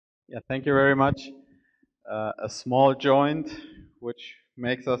Yeah, thank you very much. A small joint, which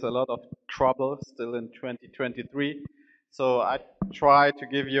makes us a lot of trouble still in 2023. So I try to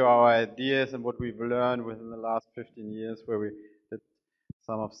give you our ideas and what we've learned within the last 15 years where we did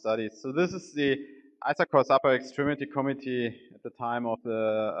some of studies. So this is the ISACOS Upper Extremity Committee at the time of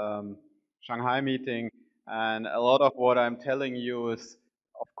the Shanghai meeting. And a lot of what I'm telling you is,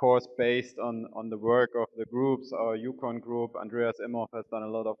 of course, based on the work of the groups. Our Yukon group, Andreas Imhoff, has done a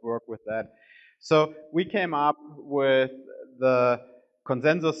lot of work with that. So we came up with the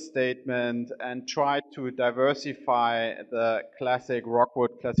consensus statement and tried to diversify the classic Rockwood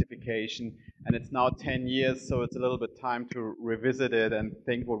classification. And it's now 10 years, so it's a little bit time to revisit it and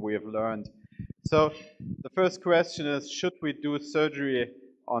think what we have learned. So the first question is, should we do surgery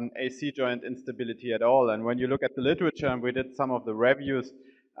on AC joint instability at all? And when you look at the literature, and we did some of the reviews,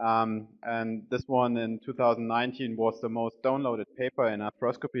 and this one in 2019 was the most downloaded paper in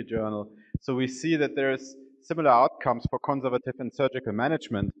Arthroscopy Journal. So we see that there's similar outcomes for conservative and surgical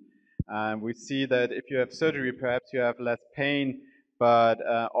management. We see that if you have surgery, perhaps you have less pain, but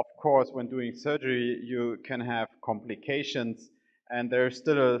of course, when doing surgery, you can have complications, and there's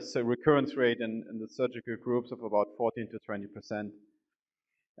still a recurrence rate in the surgical groups of about 14 to 20%.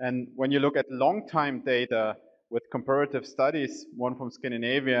 And when you look at long time data with comparative studies, one from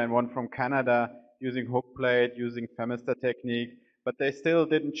Scandinavia and one from Canada, using hook plate, using Femister technique, but they still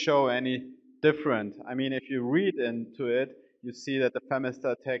didn't show any different. I mean, if you read into it, you see that the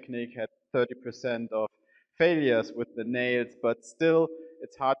Femister technique had 30% of failures with the nails, but still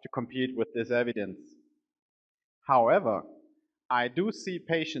it's hard to compete with this evidence. However, I do see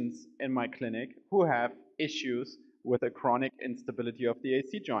patients in my clinic who have issues with a chronic instability of the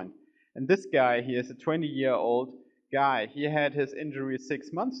AC joint. And this guy, he is a 20-year-old guy. He had his injury 6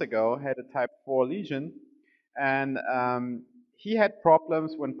 months ago, had a type 4 lesion, and he had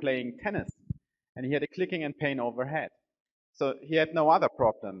problems when playing tennis. And he had a clicking and pain overhead. So he had no other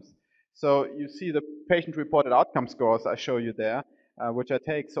problems. So you see the patient-reported outcome scores I show you there, which I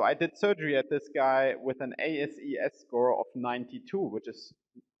take. So I did surgery at this guy with an ASES score of 92, which is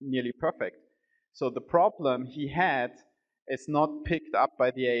nearly perfect. So the problem he had is not picked up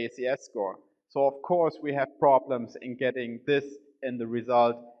by the ASES score. So of course we have problems in getting this in the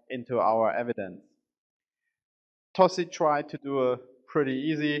result into our evidence. Tossi tried to do a pretty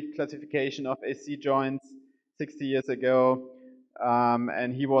easy classification of AC joints 60 years ago,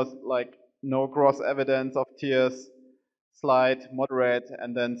 and he was like no gross evidence of tears, slight, moderate,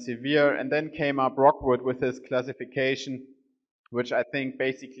 and then severe, and then came up Rockwood with his classification, which I think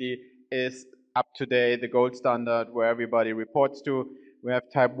basically is up to date, the gold standard where everybody reports to. We have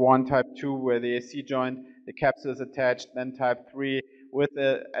type 1, type 2, where the AC joint, the capsule is attached, then type 3 with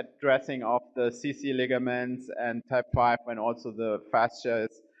the addressing of the CC ligaments, and type 5 when also the fascia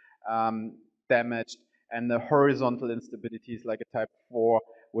is damaged, and the horizontal instabilities like a type 4,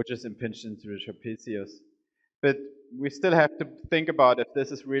 which is impinged into the trapezius. But we still have to think about if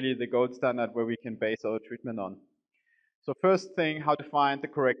this is really the gold standard where we can base our treatment on. So first thing, how to find the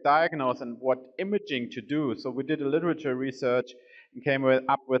correct diagnosis and what imaging to do. So we did a literature research and came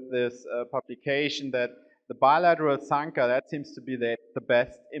up with this publication that the bilateral Sanka, that seems to be the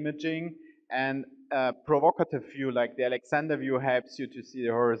best imaging, and provocative view like the Alexander view helps you to see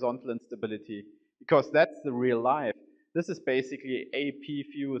the horizontal instability, because that's the real life. This is basically AP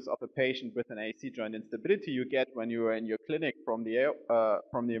views of a patient with an AC joint instability you get when you are in your clinic from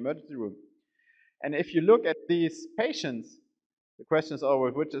the emergency room. And if you look at these patients, the question is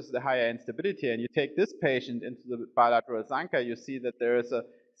always which is the higher instability, and you take this patient into the bilateral Sanka, you see that there is a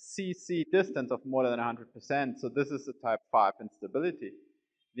CC distance of more than 100%, so this is a type 5 instability.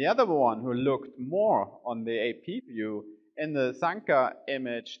 The other one who looked more on the AP view in the Sanka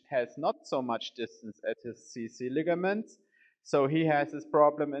image has not so much distance at his CC ligaments, so he has this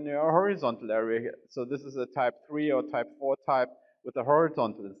problem in the horizontal area. So this is a type 3 or type 4 type with a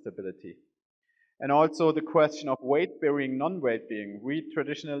horizontal instability. And also the question of weight-bearing, non-weight-bearing. We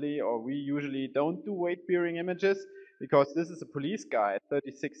traditionally, or we usually don't do weight-bearing images because this is a police guy,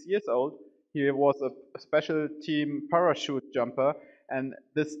 36 years old. He was a special team parachute jumper, and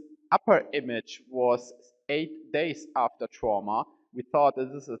this upper image was 8 days after trauma. We thought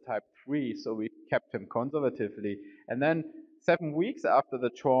this is a type 3, so we kept him conservatively. And then 7 weeks after the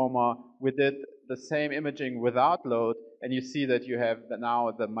trauma, we did the same imaging without load, and you see that you have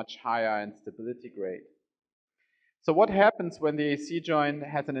now the much higher instability grade. So what happens when the AC joint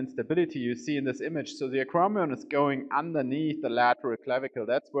has an instability? You see in this image, so the acromion is going underneath the lateral clavicle.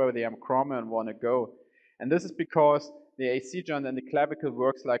 That's where the acromion want to go. And this is because the AC joint and the clavicle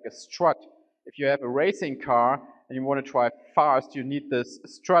works like a strut. If you have a racing car and you want to drive fast, you need this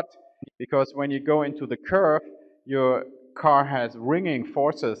strut, because when you go into the curve, your car has ringing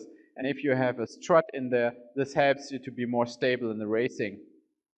forces, and if you have a strut in there, this helps you to be more stable in the racing.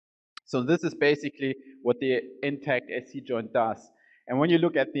 So this is basically what the intact AC joint does. And when you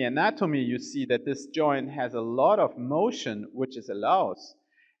look at the anatomy, you see that this joint has a lot of motion, which it allows,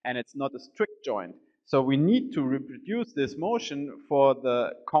 and it's not a strict joint. So we need to reproduce this motion for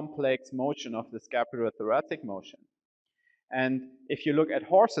the complex motion of the scapulothoracic motion. And if you look at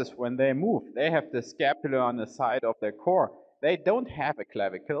horses, when they move, they have the scapula on the side of their core. They don't have a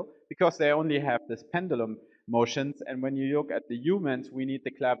clavicle because they only have this pendulum motions. And when you look at the humans, we need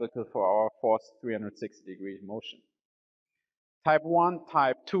the clavicle for our forced 360-degree motion. Type 1,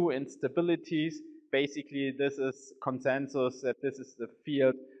 type 2 instabilities. Basically, this is consensus that this is the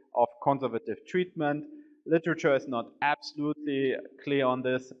field of conservative treatment. Literature is not absolutely clear on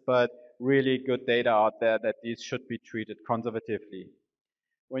this, but really good data out there that these should be treated conservatively.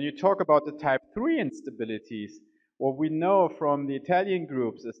 When you talk about the type 3 instabilities, what we know from the Italian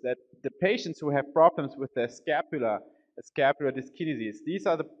groups is that the patients who have problems with their scapula, scapular dyskinesis, these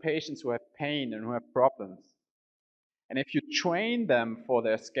are the patients who have pain and who have problems. And if you train them for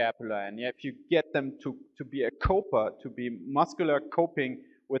their scapula, and if you get them to be a coper, to be muscular coping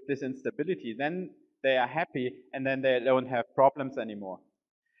with this instability, then they are happy, and then they don't have problems anymore.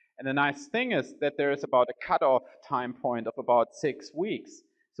 And the nice thing is that there is about a cutoff time point of about 6 weeks.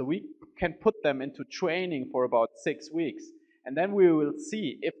 So we can put them into training for about 6 weeks. And then we will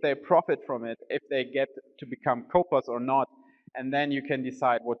see if they profit from it, if they get to become copers or not. And then you can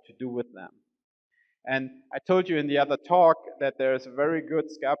decide what to do with them. And I told you in the other talk that there's a very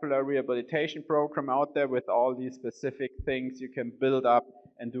good scapular rehabilitation program out there with all these specific things you can build up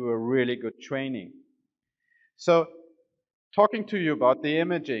and do a really good training. So talking to you about the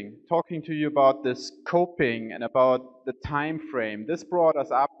imaging, talking to you about the scoping and about the time frame, this brought us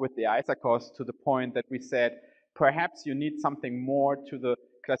up with the ISACOS to the point that we said, perhaps you need something more to the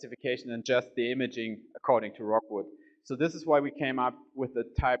classification than just the imaging according to Rockwood. So this is why we came up with the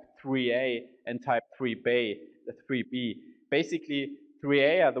type 3A and type 3B, the 3B. Basically,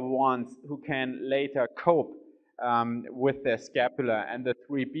 3A are the ones who can later cope with their scapula, and the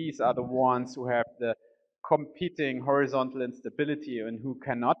 3Bs are the ones who have the competing horizontal instability and who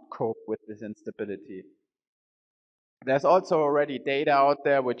cannot cope with this instability. There's also already data out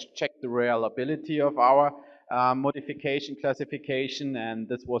there which check the reliability of our modification classification, and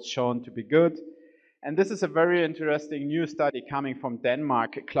this was shown to be good. And this is a very interesting new study coming from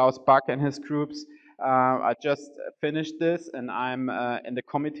Denmark. Klaus Bach and his groups. I just finished this, and I'm in the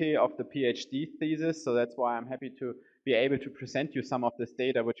committee of the PhD thesis, so that's why I'm happy to be able to present you some of this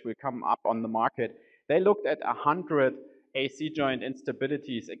data which will come up on the market. They looked at 100 AC joint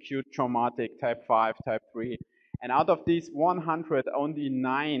instabilities, acute traumatic, type 5, type 3, and out of these 100, only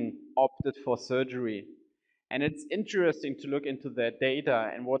 9 opted for surgery. And it's interesting to look into their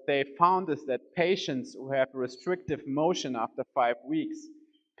data, and what they found is that patients who have restrictive motion after 5 weeks,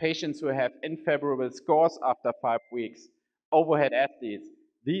 patients who have unfavorable scores after 5 weeks, overhead athletes,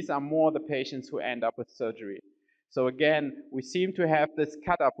 these are more the patients who end up with surgery. So again, we seem to have this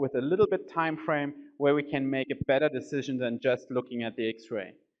cut up with a little bit time frame where we can make a better decision than just looking at the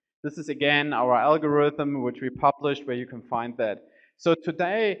X-ray. This is again our algorithm which we published where you can find that. So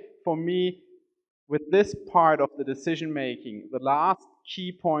today, for me, with this part of the decision making, the last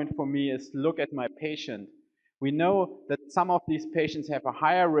key point for me is look at my patient. We know that some of these patients have a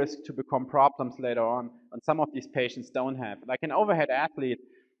higher risk to become problems later on, and some of these patients don't have. Like an overhead athlete,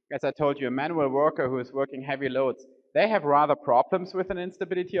 as I told you, a manual worker who is working heavy loads, they have rather problems with an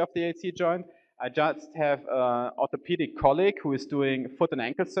instability of the AC joint. I just have an orthopedic colleague who is doing foot and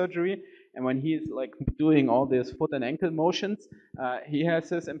ankle surgery, and when he's like doing all these foot and ankle motions, he has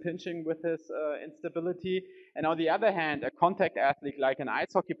this impinging with his instability. And on the other hand, a contact athlete like an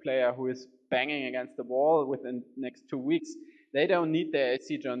ice hockey player who is banging against the wall within the next 2 weeks, they don't need their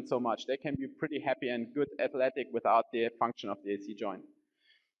AC joint so much. They can be pretty happy and good athletic without the function of the AC joint.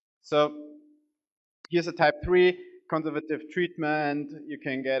 So here's a type 3 conservative treatment. You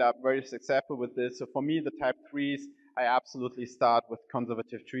can get up very successful with this. So for me, the type 3s, I absolutely start with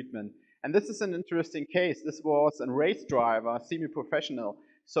conservative treatment. And this is an interesting case. This was a race driver, semi-professional.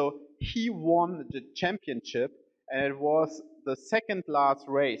 So he won the championship, and it was the second last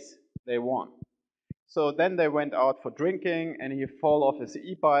race they won. So then they went out for drinking, and he fell off his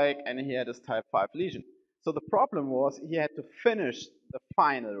e-bike, and he had his type 5 lesion. So the problem was he had to finish the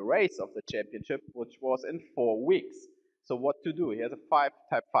final race of the championship, which was in 4 weeks. So what to do? He has a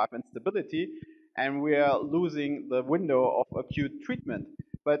type 5 instability, and we are losing the window of acute treatment.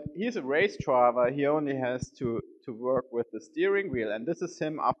 But he's a race driver. He only has to to work with the steering wheel. And this is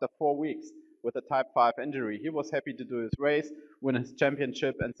him after 4 weeks with a type 5 injury. He was happy to do his race, win his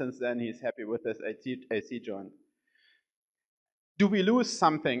championship, and since then he's happy with his AC joint. Do we lose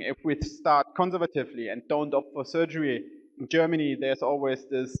something if we start conservatively and don't opt for surgery? In Germany, there's always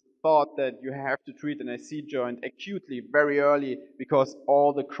this thought that you have to treat an AC joint acutely very early because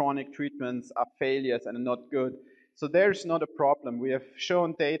all the chronic treatments are failures and are not good. So there's not a problem. We have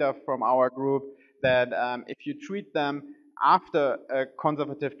shown data from our group that if you treat them after a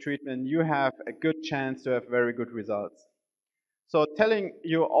conservative treatment, you have a good chance to have very good results. So telling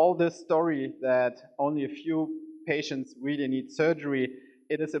you all this story that only a few patients really need surgery,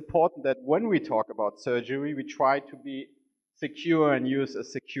 it is important that when we talk about surgery, we try to be secure and use a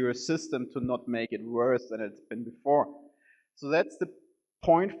secure system to not make it worse than it's been before. So that's the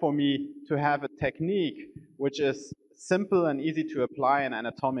point for me, to have a technique which is simple and easy to apply and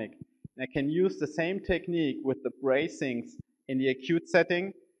anatomic. And I can use the same technique with the bracings in the acute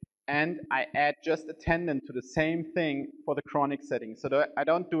setting, and I add just a tendon to the same thing for the chronic setting. So that I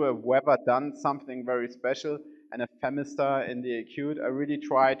don't do a Weber done something very special and a femista in the acute. I really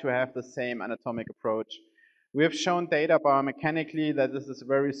try to have the same anatomic approach. We have shown data biomechanically that this is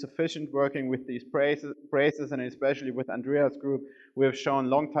very sufficient working with these braces, and especially with Andreas' group. We have shown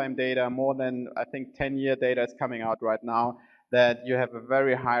long-time data, more than, I think, 10-year data is coming out right now, that you have a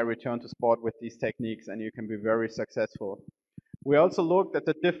very high return to sport with these techniques and you can be very successful. We also looked at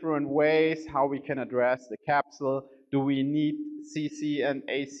the different ways how we can address the capsule. Do we need CC and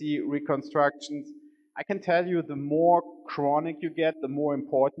AC reconstructions? I can tell you the more chronic you get, the more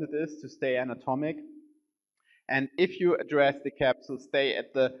important it is to stay anatomic. And if you address the capsule, stay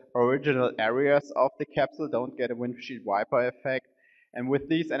at the original areas of the capsule, don't get a windshield wiper effect. And with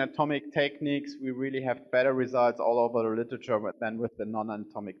these anatomic techniques, we really have better results all over the literature than with the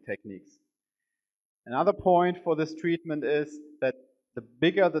non-anatomic techniques. Another point for this treatment is that the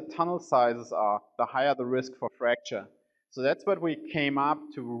bigger the tunnel sizes are, the higher the risk for fracture. So that's what we came up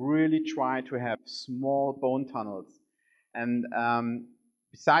to really try to have small bone tunnels. And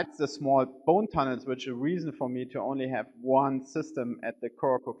besides the small bone tunnels, which is a reason for me to only have one system at the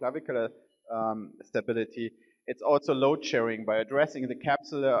coracoclavicular stability, it's also load sharing. By addressing the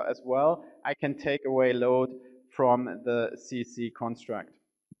capsular as well, I can take away load from the CC construct.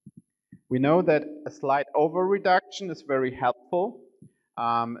 We know that a slight over reduction is very helpful.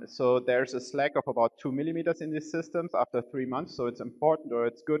 So there's a slack of about 2 millimeters in these systems after 3 months. So it's important, or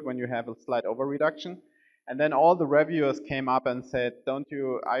it's good when you have a slight over reduction. And then all the reviewers came up and said,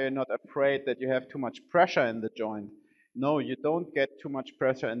 are you not afraid that you have too much pressure in the joint? No, you don't get too much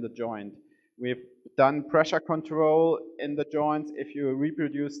pressure in the joint. We've done pressure control in the joints. If you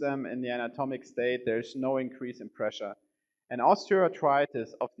reproduce them in the anatomic state, there's no increase in pressure. And osteoarthritis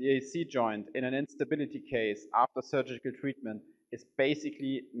of the AC joint in an instability case after surgical treatment is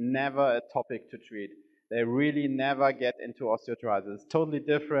basically never a topic to treat. They really never get into osteoarthritis. It's totally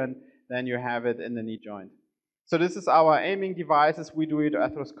different than you have it in the knee joint. So this is our aiming devices. We do it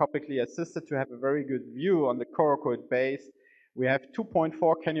arthroscopically assisted to have a very good view on the coracoid base. We have 2.4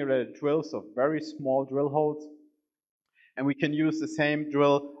 cannulated drills, so very small drill holes. And we can use the same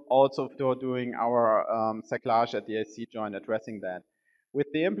drill also for doing our cyclage at the AC joint, addressing that. With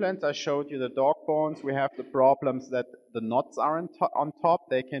the implants, I showed you the dog bones. We have the problems that the knots are on top.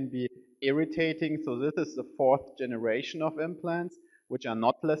 They can be irritating. So this is the 4th generation of implants, which are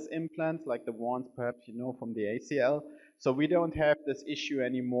knotless implants, like the ones perhaps you know from the ACL. So we don't have this issue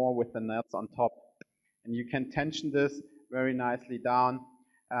anymore with the nuts on top. And you can tension this very nicely down.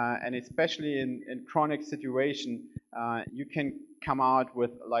 And especially in chronic situation, you can come out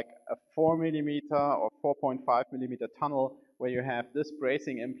with like a 4 millimeter or 4.5 millimeter tunnel where you have this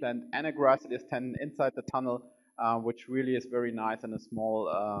bracing implant and a gracilis tendon inside the tunnel, which really is very nice in a small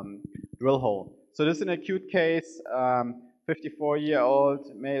drill hole. So this is an acute case,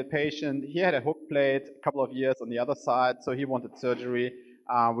 54-year-old male patient. He had a hook plate a couple of years on the other side, so he wanted surgery.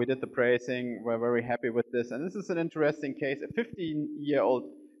 We did the bracing. We're very happy with this. And this is an interesting case. A 15-year-old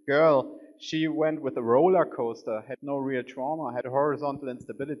girl, she went with a roller coaster, had no real trauma, had horizontal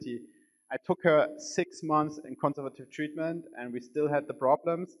instability. I took her 6 months in conservative treatment and we still had the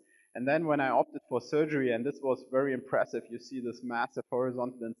problems. And then when I opted for surgery, and this was very impressive, you see this massive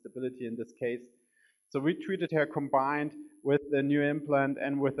horizontal instability in this case. So we treated her combined with the new implant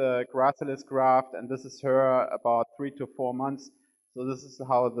and with a gracilis graft, and this is her about 3 to 4 months. So this is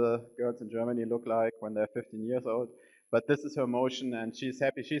how the girls in Germany look like when they're 15 years old. But this is her motion, and she's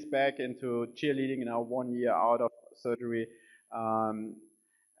happy. She's back into cheerleading now, 1 year out of surgery,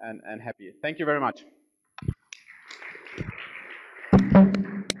 and happy. Thank you very much.